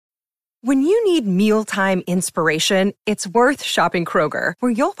When you need mealtime inspiration, it's worth shopping Kroger,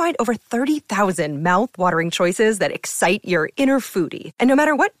 where you'll find over 30,000 mouth-watering choices that excite your inner foodie. And no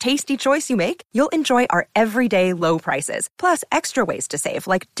matter what tasty choice you make, you'll enjoy our everyday low prices, plus extra ways to save,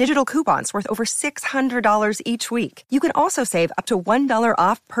 like digital coupons worth over $600 each week. You can also save up to $1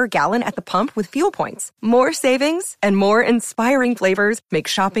 off per gallon at the pump with fuel points. More savings and more inspiring flavors make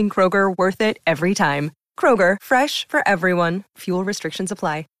shopping Kroger worth it every time. Kroger, fresh for everyone. Fuel restrictions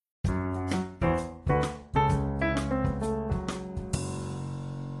apply.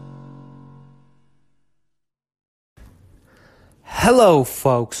 Hello,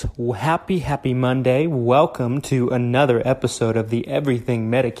 folks. Happy Monday. Welcome to another episode of the Everything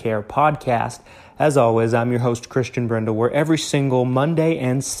Medicare podcast. As always, I'm your host, Christian Brindle, where every single Monday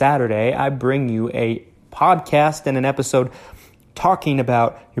and Saturday, I bring you a podcast and an episode talking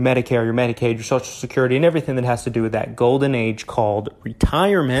about your Medicare, your Medicaid, your Social Security, and everything that has to do with that golden age called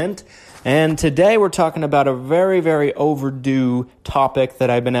retirement. And today we're talking about a very, very overdue topic that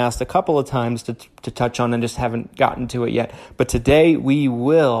I've been asked a couple of times to touch on and just haven't gotten to it yet. But today we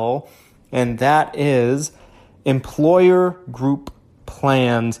will, and that is employer group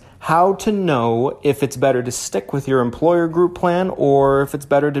plans. How to know if it's better to stick with your employer group plan or if it's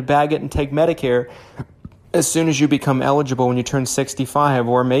better to bag it and take Medicare as soon as you become eligible when you turn 65,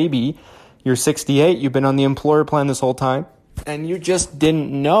 or maybe you're 68, you've been on the employer plan this whole time, and you just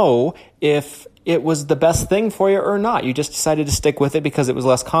didn't know if it was the best thing for you or not. You just decided to stick with it because it was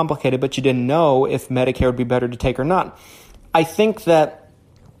less complicated, but you didn't know if Medicare would be better to take or not. I think that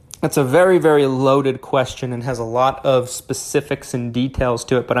it's a very, very loaded question and has a lot of specifics and details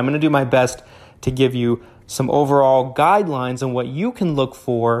to it, but I'm going to do my best to give you some overall guidelines on what you can look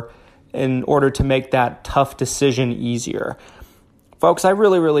for in order to make that tough decision easier. Folks, I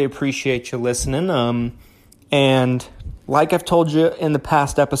really, really appreciate you listening. And like I've told you in the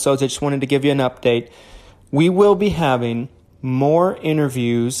past episodes, I just wanted to give you an update. We will be having more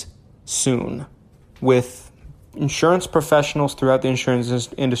interviews soon with insurance professionals throughout the insurance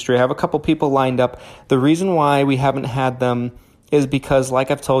industry. I have a couple people lined up. The reason why we haven't had them is because, like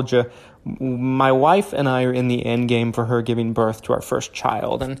I've told you, my wife and I are in the end game for her giving birth to our first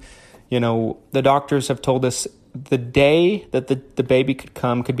child. And you know, the doctors have told us the day that the baby could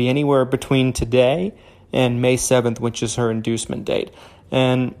come could be anywhere between today and May 7th, which is her inducement date.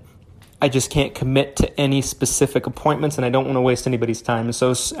 And I just can't commit to any specific appointments, and I don't want to waste anybody's time. And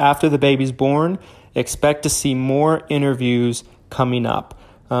so after the baby's born, expect to see more interviews coming up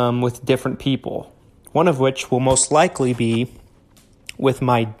with different people, one of which will most likely be with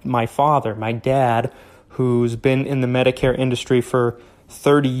my father, my dad, who's been in the Medicare industry for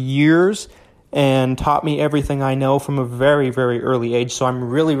 30 years and taught me everything I know from a very, very early age. So I'm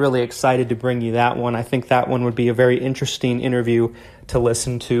really, really excited to bring you that one. I think that one would be a very interesting interview to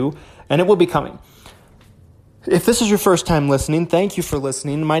listen to, and it will be coming. If this is your first time listening, thank you for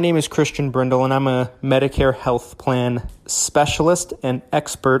listening. My name is Christian Brindle, and I'm a Medicare health plan specialist and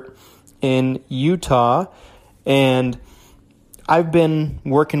expert in Utah, and I've been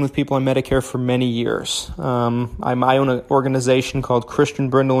working with people on Medicare for many years. I own an organization called Christian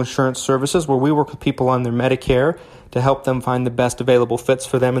Brindle Insurance Services, where we work with people on their Medicare to help them find the best available fits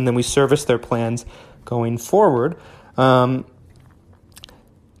for them, and then we service their plans going forward.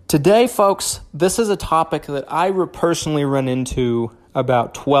 Today, folks, this is a topic that I personally run into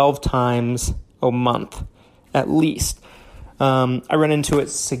about 12 times a month, at least. I run into it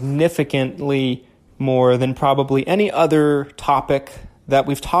significantly more than probably any other topic that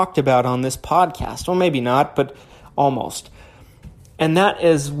we've talked about on this podcast. Well, maybe not, but almost. And that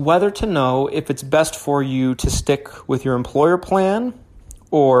is whether to know if it's best for you to stick with your employer plan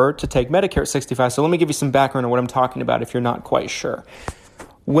or to take Medicare at 65. So let me give you some background on what I'm talking about if you're not quite sure.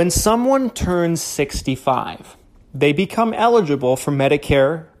 When someone turns 65, they become eligible for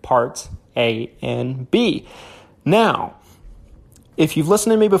Medicare Parts A and B. Now, if you've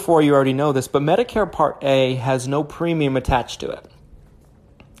listened to me before, you already know this, but Medicare Part A has no premium attached to it.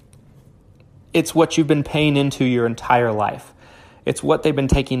 It's what you've been paying into your entire life. It's what they've been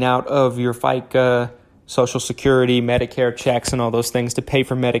taking out of your FICA, Social Security, Medicare checks, and all those things to pay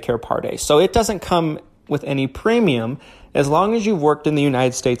for Medicare Part A. So it doesn't come with any premium as long as you've worked in the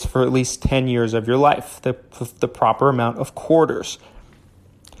United States for at least 10 years of your life, the proper amount of quarters.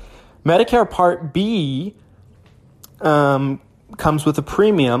 Medicare Part B comes with a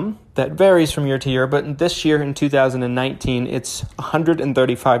premium that varies from year to year, but this year in 2019, it's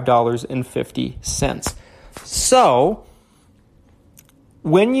 $135.50. So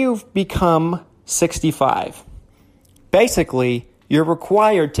when you've become 65, basically you're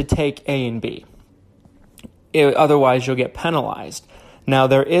required to take A and B. Otherwise, you'll get penalized. Now,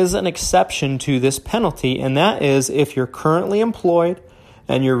 there is an exception to this penalty, and that is if you're currently employed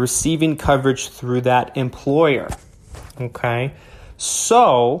and you're receiving coverage through that employer. Okay?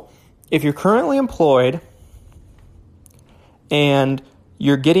 So, if you're currently employed and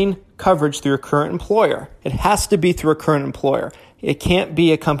you're getting coverage through your current employer, it has to be through a current employer. It can't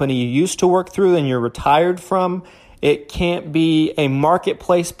be a company you used to work through and you're retired from. It can't be a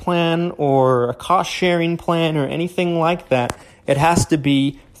marketplace plan or a cost-sharing plan or anything like that. It has to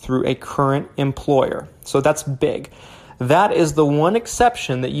be through a current employer. So that's big. That is the one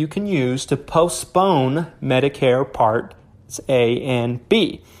exception that you can use to postpone Medicare Part A and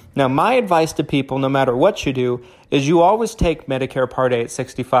B. Now, my advice to people, no matter what you do, is you always take Medicare Part A at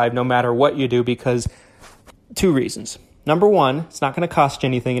 65, no matter what you do, because two reasons. Number one, it's not going to cost you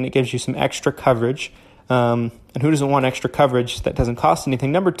anything, and it gives you some extra coverage. And who doesn't want extra coverage that doesn't cost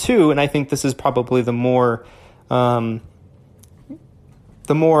anything? Number two, and I think this is probably the more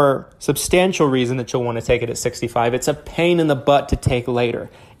substantial reason that you'll want to take it at 65, it's a pain in the butt to take later.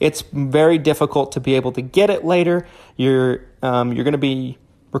 It's very difficult to be able to get it later. You're going to be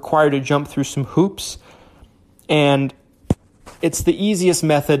required to jump through some hoops, and it's the easiest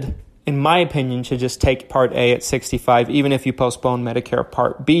method, in my opinion, to just take Part A at 65, even if you postpone Medicare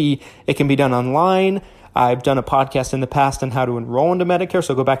Part B. It can be done online. I've done a podcast in the past on how to enroll into Medicare,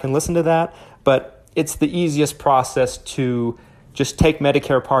 so go back and listen to that. But it's the easiest process to just take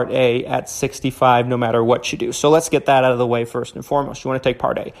Medicare Part A at 65 no matter what you do. So let's get that out of the way first and foremost. You want to take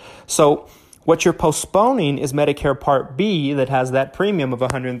Part A. So what you're postponing is Medicare Part B that has that premium of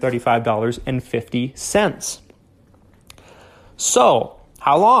 $135.50. So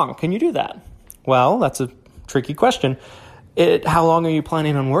how long can you do that? Well, that's a tricky question. How long are you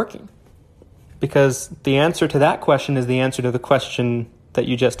planning on working? Because the answer to that question is the answer to the question that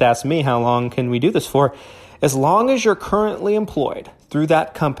you just asked me, how long can we do this for? As long as you're currently employed through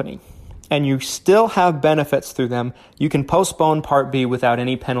that company and you still have benefits through them, you can postpone Part B without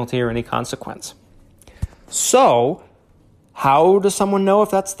any penalty or any consequence. So, how does someone know if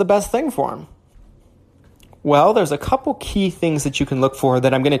that's the best thing for them? Well, there's a couple key things that you can look for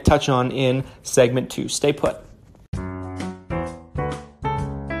that I'm going to touch on in segment 2. Stay put.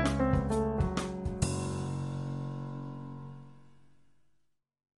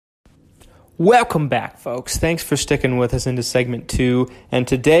 Welcome back, folks. Thanks for sticking with us into segment 2. And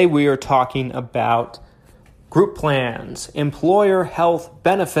today we are talking about group plans, employer health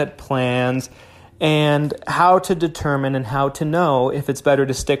benefit plans, and how to determine and how to know if it's better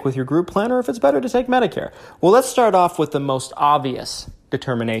to stick with your group plan or if it's better to take Medicare. Well, let's start off with the most obvious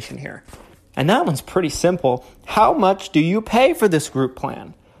determination here. And that one's pretty simple. How much do you pay for this group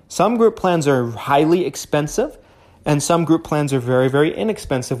plan? Some group plans are highly expensive, and some group plans are very, very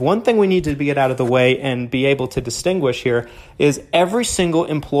inexpensive. One thing we need to get out of the way and be able to distinguish here is every single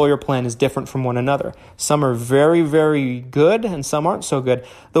employer plan is different from one another. Some are very, very good and some aren't so good.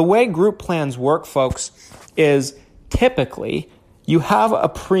 The way group plans work, folks, is typically you have a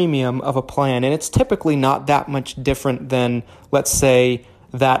premium of a plan, and it's typically not that much different than, let's say,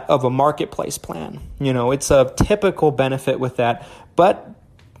 that of a marketplace plan. You know, it's a typical benefit with that, but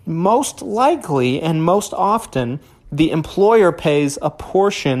most likely and most often, the employer pays a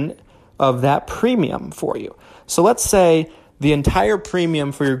portion of that premium for you. So let's say the entire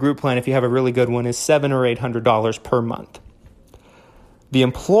premium for your group plan, if you have a really good one, is $700 or $800 per month. The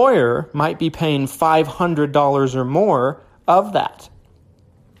employer might be paying $500 or more of that.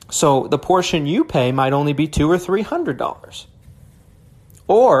 So the portion you pay might only be $200 or $300.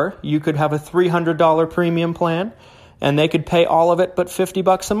 Or you could have a $300 premium plan, and they could pay all of it but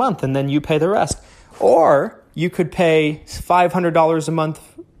 $50 a month, and then you pay the rest. Or you could pay $500 a month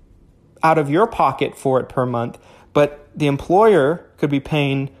out of your pocket for it per month, but the employer could be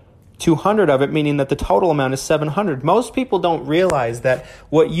paying $200 of it, meaning that the total amount is $700. Most people don't realize that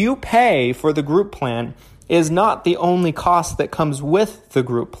what you pay for the group plan is not the only cost that comes with the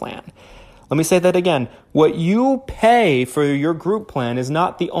group plan. Let me say that again. What you pay for your group plan is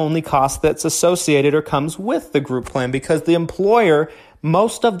not the only cost that's associated or comes with the group plan, because the employer,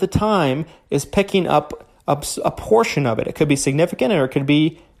 most of the time, is picking up a portion of it. It could be significant or it could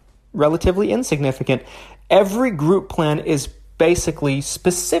be relatively insignificant. Every group plan is basically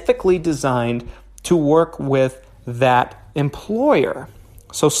specifically designed to work with that employer.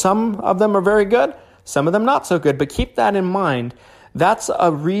 So some of them are very good, some of them not so good, but keep that in mind. That's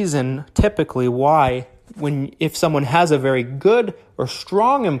a reason typically why if someone has a very good or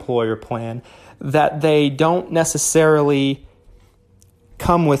strong employer plan, that they don't necessarily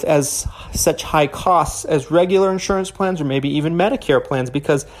come with such high costs as regular insurance plans or maybe even Medicare plans,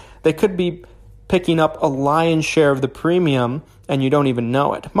 because they could be picking up a lion's share of the premium and you don't even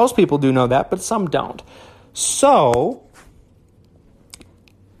know it. Most people do know that, but some don't. So,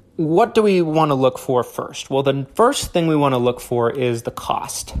 what do we want to look for first? Well, the first thing we want to look for is the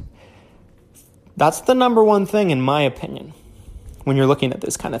cost. That's the number one thing, in my opinion, when you're looking at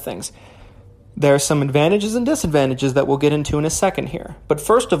this kind of things. There are some advantages and disadvantages that we'll get into in a second here. But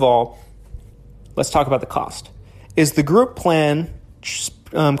first of all, let's talk about the cost. Is the group plan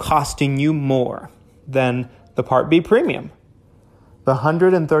costing you more than the Part B premium? The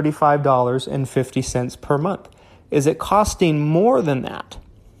 $135.50 per month. Is it costing more than that?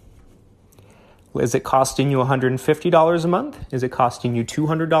 Is it costing you $150 a month? Is it costing you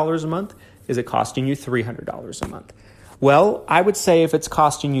 $200 a month? Is it costing you $300 a month? Well, I would say if it's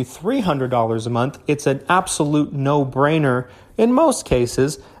costing you $300 a month, it's an absolute no-brainer in most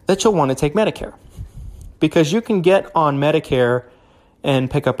cases that you'll want to take Medicare. Because you can get on Medicare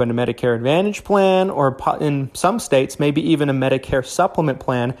and pick up a Medicare Advantage plan, or in some states, maybe even a Medicare supplement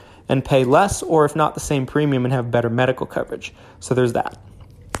plan, and pay less, or if not the same premium, and have better medical coverage. So there's that.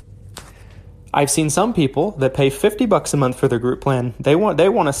 I've seen some people that pay $50 a month for their group plan. They want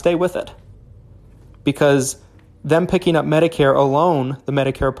to stay with it, because them picking up Medicare alone, the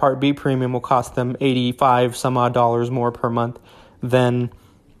Medicare Part B premium will cost them $85 some odd dollars more per month than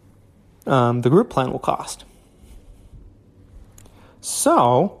the group plan will cost.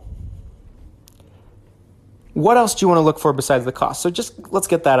 So, what else do you want to look for besides the cost? So just let's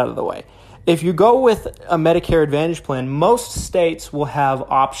get that out of the way. If you go with a Medicare Advantage plan, most states will have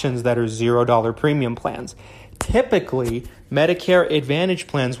options that are $0 premium plans. Typically, Medicare Advantage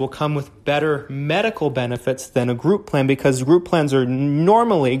plans will come with better medical benefits than a group plan, because group plans are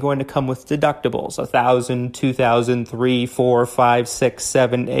normally going to come with deductibles, $1,000, $2,000, $3,000, $4,000, $5,000,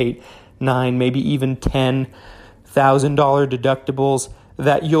 $6,000, $7,000, $8,000, $9,000, maybe even $10,000 deductibles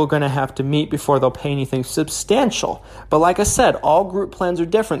that you're going to have to meet before they'll pay anything substantial. But like I said, all group plans are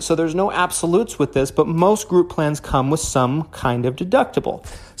different, so there's no absolutes with this, but most group plans come with some kind of deductible.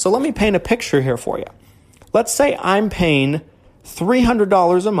 So let me paint a picture here for you. Let's say I'm paying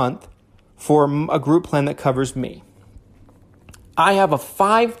 $300 a month for a group plan that covers me. I have a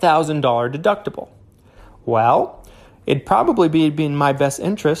 $5,000 deductible. Well, it'd probably be in my best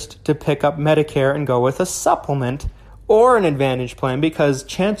interest to pick up Medicare and go with a supplement or an Advantage plan, because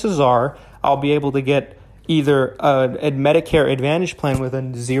chances are I'll be able to get either a Medicare Advantage plan with a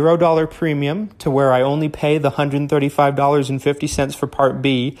 $0 premium to where I only pay the $135.50 for Part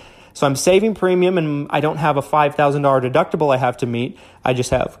B. So I'm saving premium and I don't have a $5,000 deductible I have to meet. I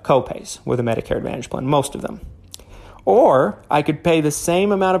just have copays with a Medicare Advantage plan, most of them. Or I could pay the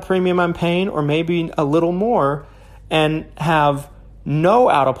same amount of premium I'm paying, or maybe a little more, and have no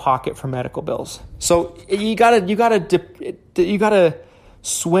out-of-pocket for medical bills. So you gotta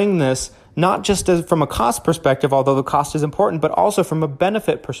swing this, not just from a cost perspective, although the cost is important, but also from a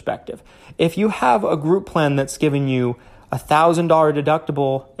benefit perspective. If you have a group plan that's giving you $1,000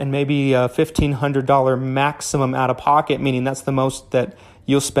 deductible and maybe a $1,500 maximum out-of-pocket, meaning that's the most that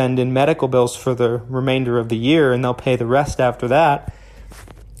you'll spend in medical bills for the remainder of the year, and they'll pay the rest after that,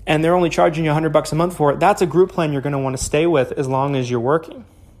 and they're only charging you $100 a month for it, that's a group plan you're going to want to stay with as long as you're working.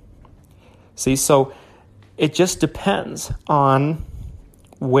 See, so it just depends on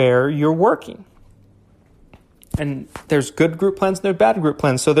where you're working. And there's good group plans and there's bad group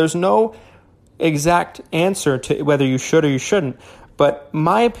plans, so there's no exact answer to whether you should or you shouldn't. But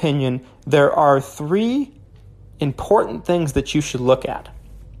my opinion, there are 3 important things that you should look at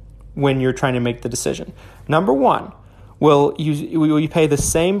when you're trying to make the decision. Number 1, will you pay the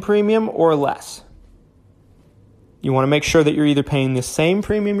same premium or less? You want to make sure that you're either paying the same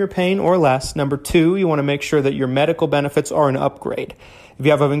premium you're paying or less. Number 2, you want to make sure that your medical benefits are an upgrade. If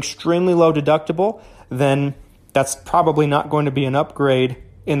you have an extremely low deductible, then that's probably not going to be an upgrade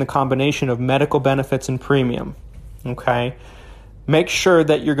in the combination of medical benefits and premium. Okay? Make sure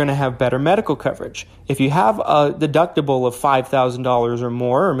that you're going to have better medical coverage. If you have a deductible of $5,000 or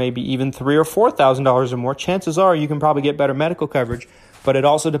more, or maybe even $3,000 or $4,000 or more, chances are you can probably get better medical coverage, but it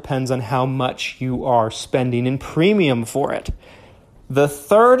also depends on how much you are spending in premium for it. The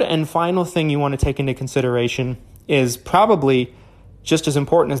third and final thing you want to take into consideration is probably just as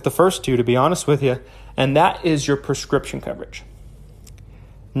important as the first 2, to be honest with you, and that is your prescription coverage.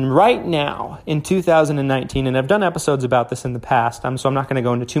 Right now, in 2019, and I've done episodes about this in the past, so I'm not going to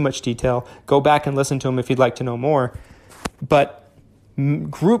go into too much detail. Go back and listen to them if you'd like to know more. But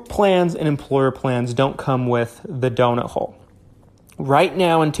group plans and employer plans don't come with the donut hole. Right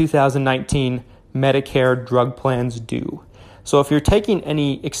now in 2019, Medicare drug plans do. So if you're taking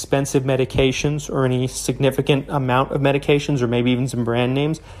any expensive medications or any significant amount of medications, or maybe even some brand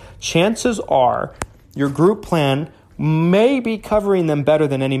names, chances are your group plan may be covering them better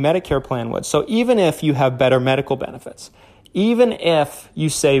than any Medicare plan would. So even if you have better medical benefits, even if you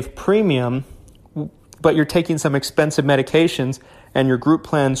save premium, but you're taking some expensive medications and your group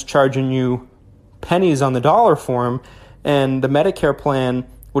plan's charging you pennies on the dollar for them, and the Medicare plan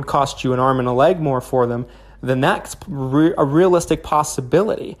would cost you an arm and a leg more for them, then that's a realistic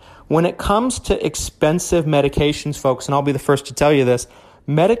possibility. When it comes to expensive medications, folks, and I'll be the first to tell you this,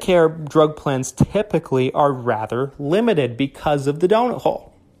 Medicare drug plans typically are rather limited because of the donut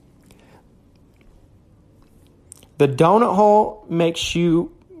hole. The donut hole makes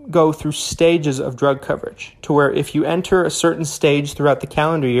you go through stages of drug coverage to where if you enter a certain stage throughout the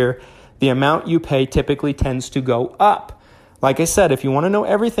calendar year, the amount you pay typically tends to go up. Like I said, if you want to know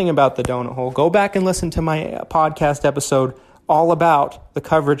everything about the donut hole, go back and listen to my podcast episode all about the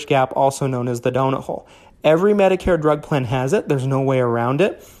coverage gap, also known as the donut hole. Every Medicare drug plan has it. There's no way around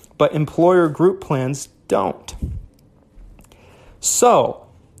it, but employer group plans don't. So,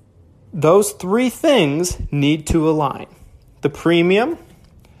 those three things need to align: the premium,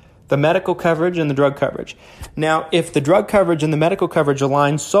 the medical coverage, and the drug coverage. Now, if the drug coverage and the medical coverage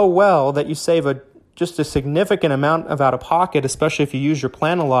align so well that you save just a significant amount of out-of-pocket, especially if you use your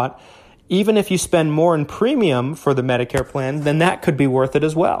plan a lot, even if you spend more in premium for the Medicare plan, then that could be worth it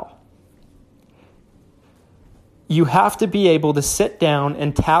as well. You have to be able to sit down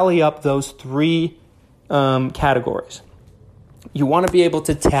and tally up those three categories. You want to be able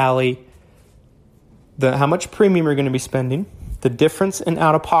to tally how much premium you're going to be spending, the difference in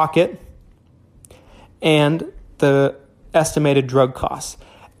out-of-pocket, and the estimated drug costs.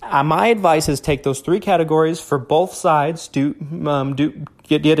 My advice is take those three categories for both sides.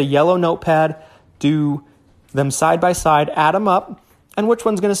 Get a yellow notepad, do them side by side, add them up, and which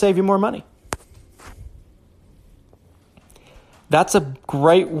one's going to save you more money? That's a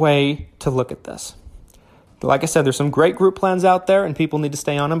great way to look at this. Like I said, there's some great group plans out there, and people need to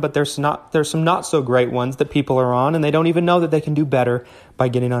stay on them, but there's some not so great ones that people are on, and they don't even know that they can do better by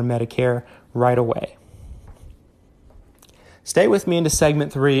getting on Medicare right away. Stay with me into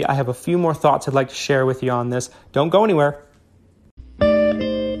segment 3. I have a few more thoughts I'd like to share with you on this. Don't go anywhere.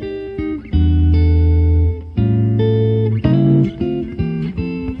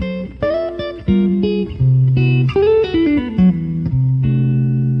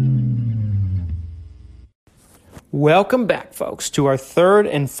 Welcome back, folks, to our third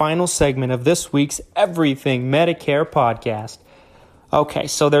and final segment of this week's Everything Medicare podcast. Okay,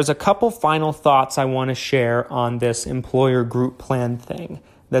 so there's a couple final thoughts I want to share on this employer group plan thing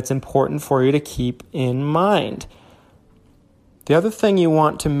that's important for you to keep in mind. The other thing you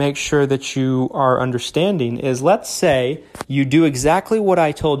want to make sure that you are understanding is, let's say you do exactly what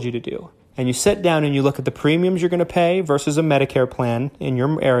I told you to do, and you sit down and you look at the premiums you're going to pay versus a Medicare plan in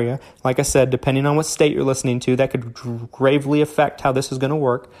your area. Like I said, depending on what state you're listening to, that could gravely affect how this is going to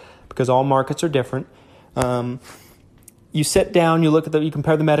work because all markets are different. You sit down, you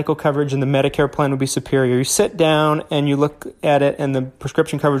compare the medical coverage, and the Medicare plan will be superior. You sit down and you look at it, and the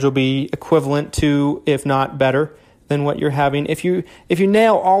prescription coverage will be equivalent to, if not better, than what you're having. If you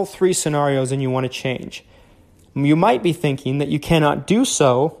nail all three scenarios and you want to change, you might be thinking that you cannot do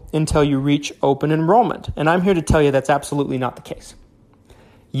so until you reach open enrollment. And I'm here to tell you that's absolutely not the case.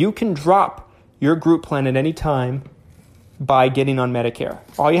 You can drop your group plan at any time by getting on Medicare.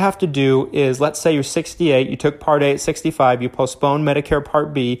 All you have to do is, let's say you're 68, you took Part A at 65, you postponed Medicare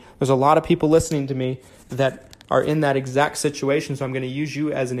Part B. There's a lot of people listening to me that are in that exact situation, so I'm going to use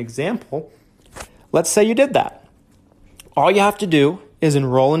you as an example. Let's say you did that. All you have to do is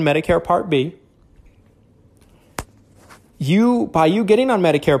enroll in Medicare Part B. By you getting on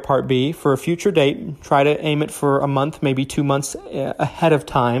Medicare Part B for a future date, try to aim it for a month, maybe 2 months ahead of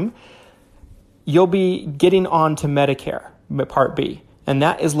time, you'll be getting on to Medicare Part B. And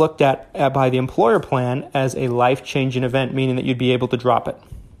that is looked at by the employer plan as a life-changing event, meaning that you'd be able to drop it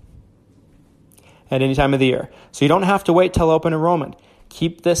at any time of the year. So you don't have to wait till open enrollment.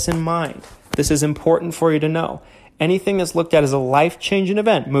 Keep this in mind. This is important for you to know. Anything that's looked at as a life-changing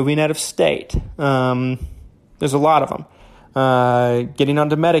event, moving out of state, there's a lot of them, getting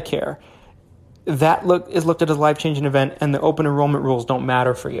onto Medicare, that is looked at as a life-changing event, and the open enrollment rules don't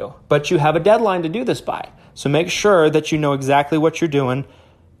matter for you. But you have a deadline to do this by, so make sure that you know exactly what you're doing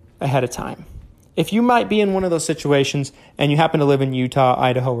ahead of time. If you might be in one of those situations and you happen to live in Utah,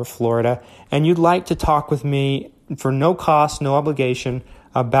 Idaho, or Florida, and you'd like to talk with me for no cost, no obligation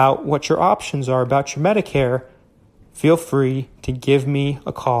about what your options are about your Medicare, feel free to give me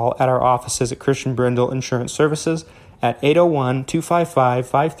a call at our offices at Christian Brindle Insurance Services, at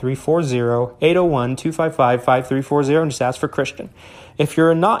 801-255-5340, 801-255-5340, and just ask for Christian. If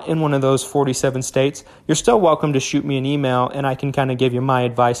you're not in one of those 47 states, you're still welcome to shoot me an email, and I can kind of give you my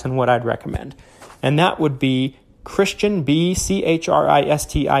advice on what I'd recommend. And that would be Christian B, Christian,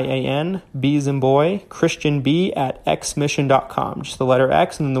 B as in boy, Christian B at xmission.com. Just the letter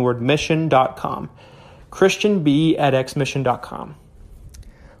X and then the word mission.com. Christian B at xmission.com.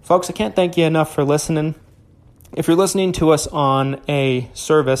 Folks, I can't thank you enough for listening. If you're listening to us on a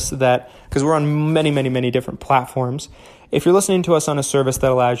service because we're on many, many, many different platforms, if you're listening to us on a service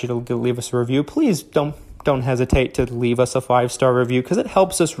that allows you to leave us a review, please don't hesitate to leave us a 5-star review because it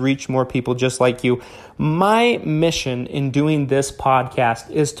helps us reach more people just like you. My mission in doing this podcast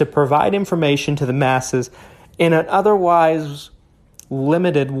is to provide information to the masses in an otherwise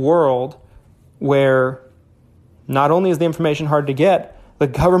limited world where not only is the information hard to get, the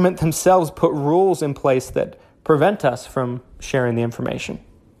government themselves put rules in place that prevent us from sharing the information.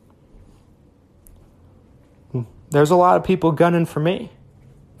 There's a lot of people gunning for me,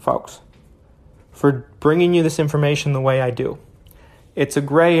 folks, for bringing you this information the way I do. It's a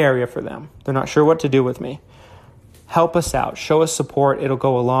gray area for them. They're not sure what to do with me. Help us out. Show us support. It'll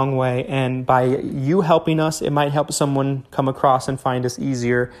go a long way. And by you helping us, it might help someone come across and find us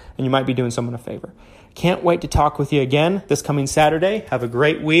easier, and you might be doing someone a favor. Can't wait to talk with you again this coming Saturday. Have a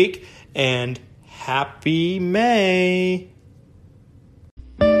great week, and happy May.